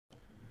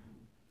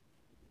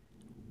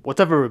What's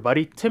up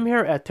everybody, Tim here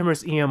at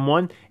Timmer's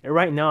EM1, and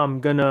right now I'm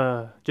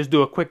gonna just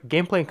do a quick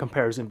gameplay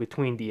comparison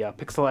between the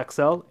Pixel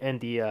XL and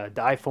the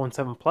iPhone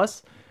 7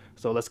 Plus.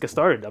 So let's get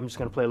started. I'm just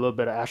gonna play a little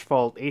bit of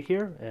Asphalt 8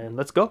 here, and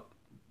let's go.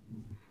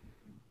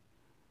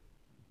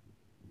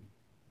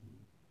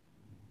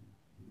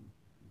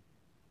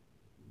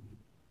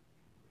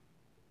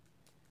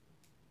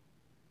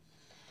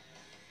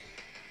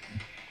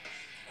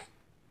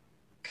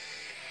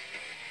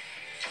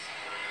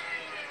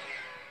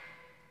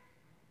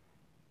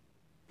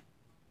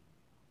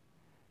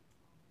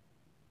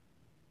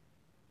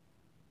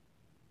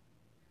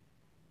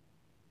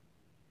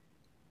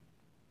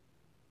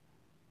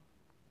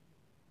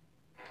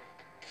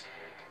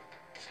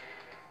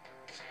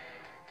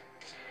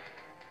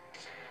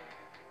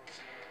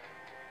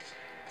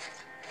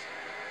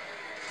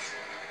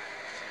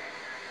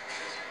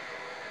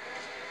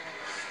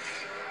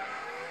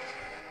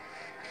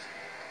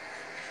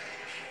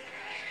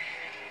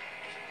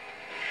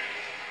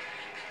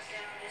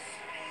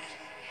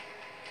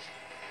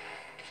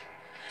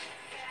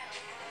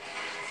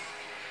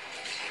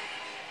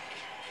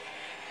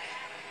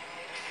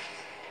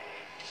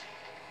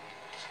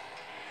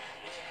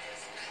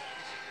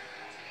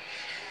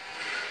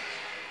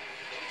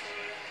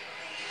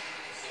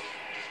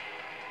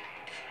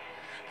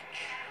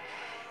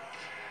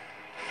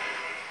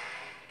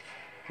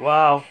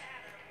 Wow,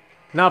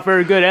 not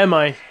very good, am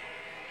I?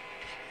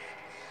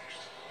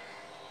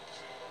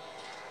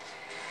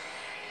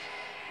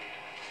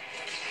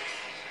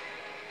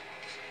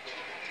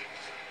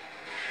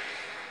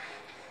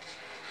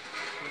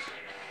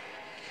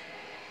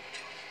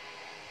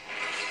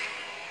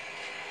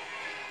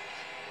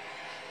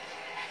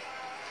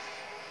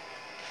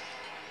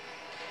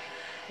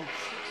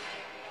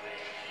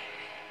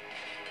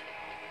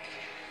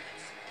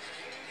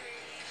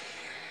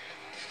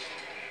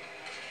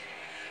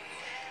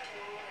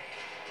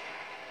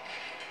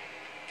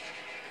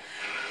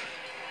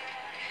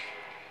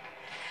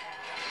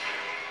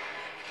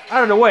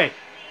 Out of the way.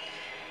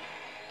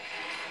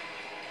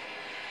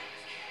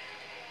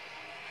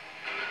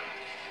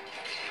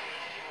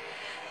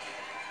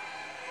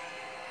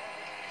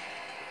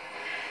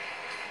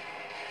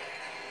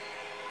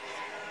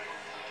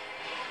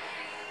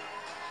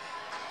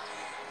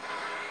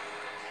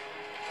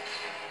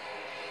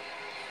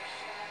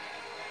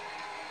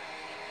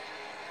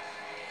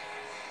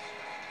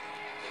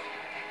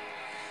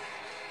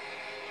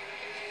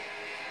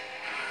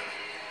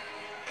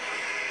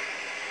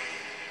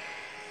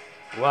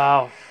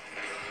 Wow.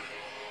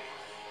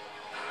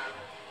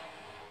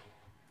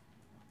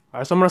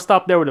 Alright, so I'm gonna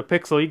stop there with the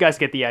Pixel. You guys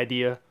get the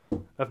idea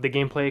of the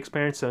gameplay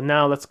experience. So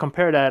now let's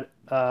compare that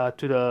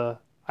to the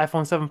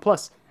iPhone 7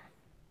 Plus.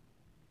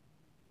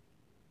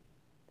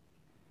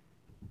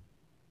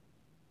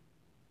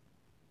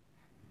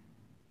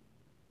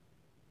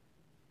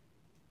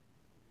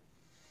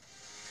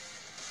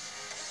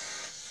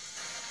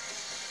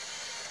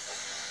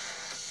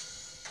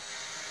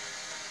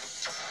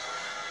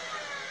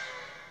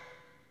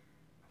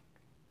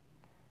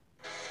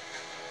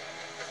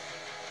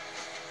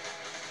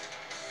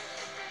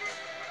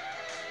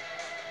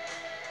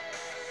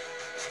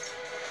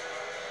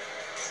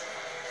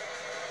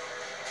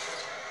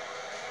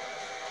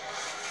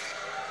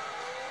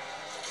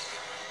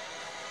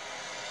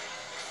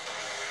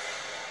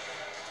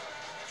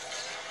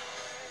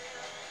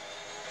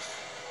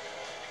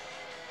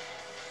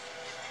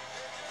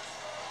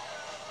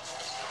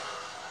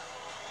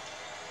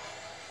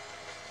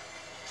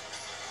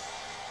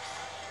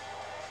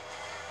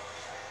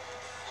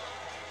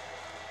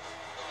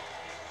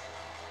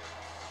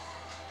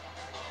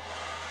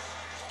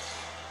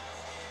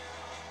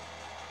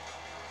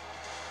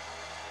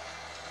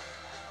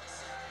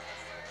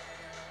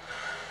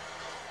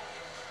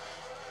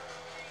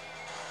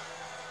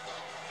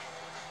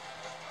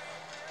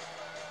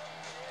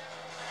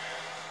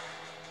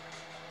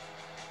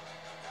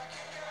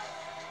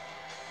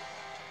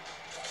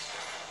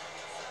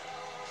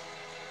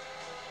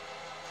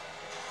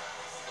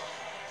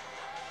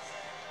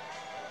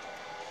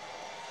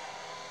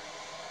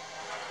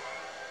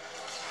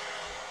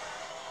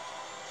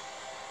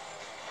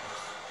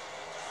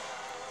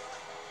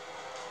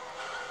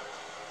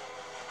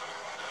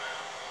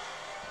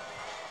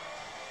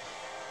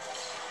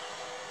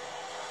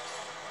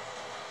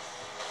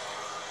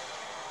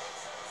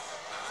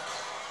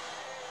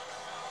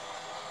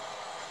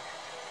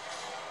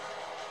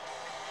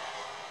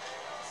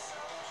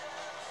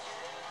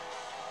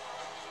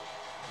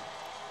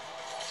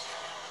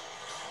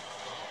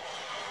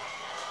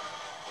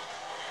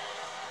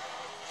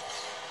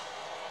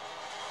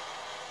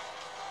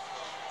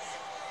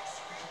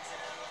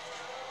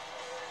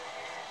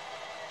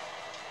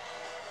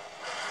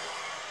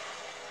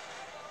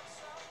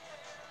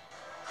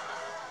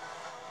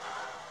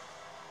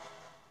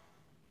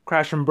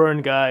 Crash and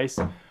burn, guys.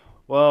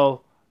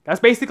 Well, that's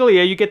basically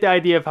it. You get the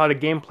idea of how the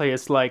gameplay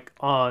is like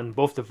on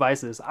both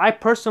devices. I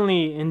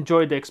personally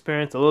enjoyed the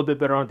experience a little bit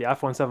better on the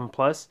iPhone 7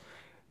 Plus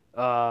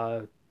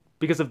uh,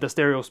 because of the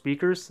stereo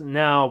speakers.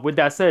 Now, with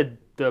that said,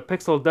 the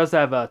Pixel does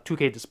have a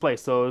 2K display,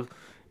 so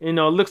it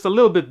looks a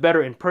little bit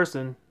better in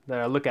person that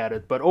I look at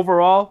it. But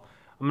overall,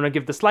 I'm gonna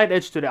give the slight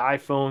edge to the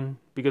iPhone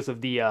because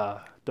of the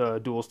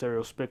dual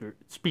stereo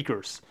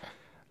speakers.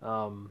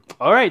 All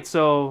right,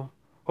 so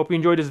hope you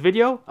enjoyed this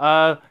video.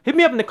 Hit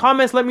me up in the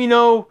comments. Let me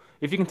know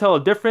if you can tell a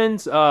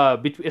difference,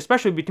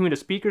 especially between the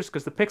speakers,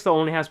 because the Pixel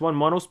only has one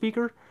mono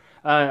speaker,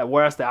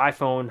 whereas the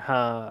iPhone,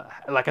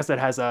 like I said,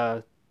 has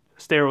a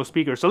stereo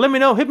speaker. So let me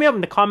know. Hit me up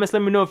in the comments.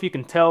 Let me know if you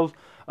can tell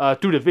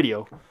through the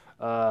video.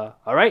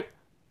 All right,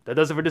 that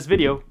does it for this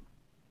video.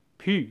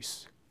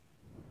 Peace.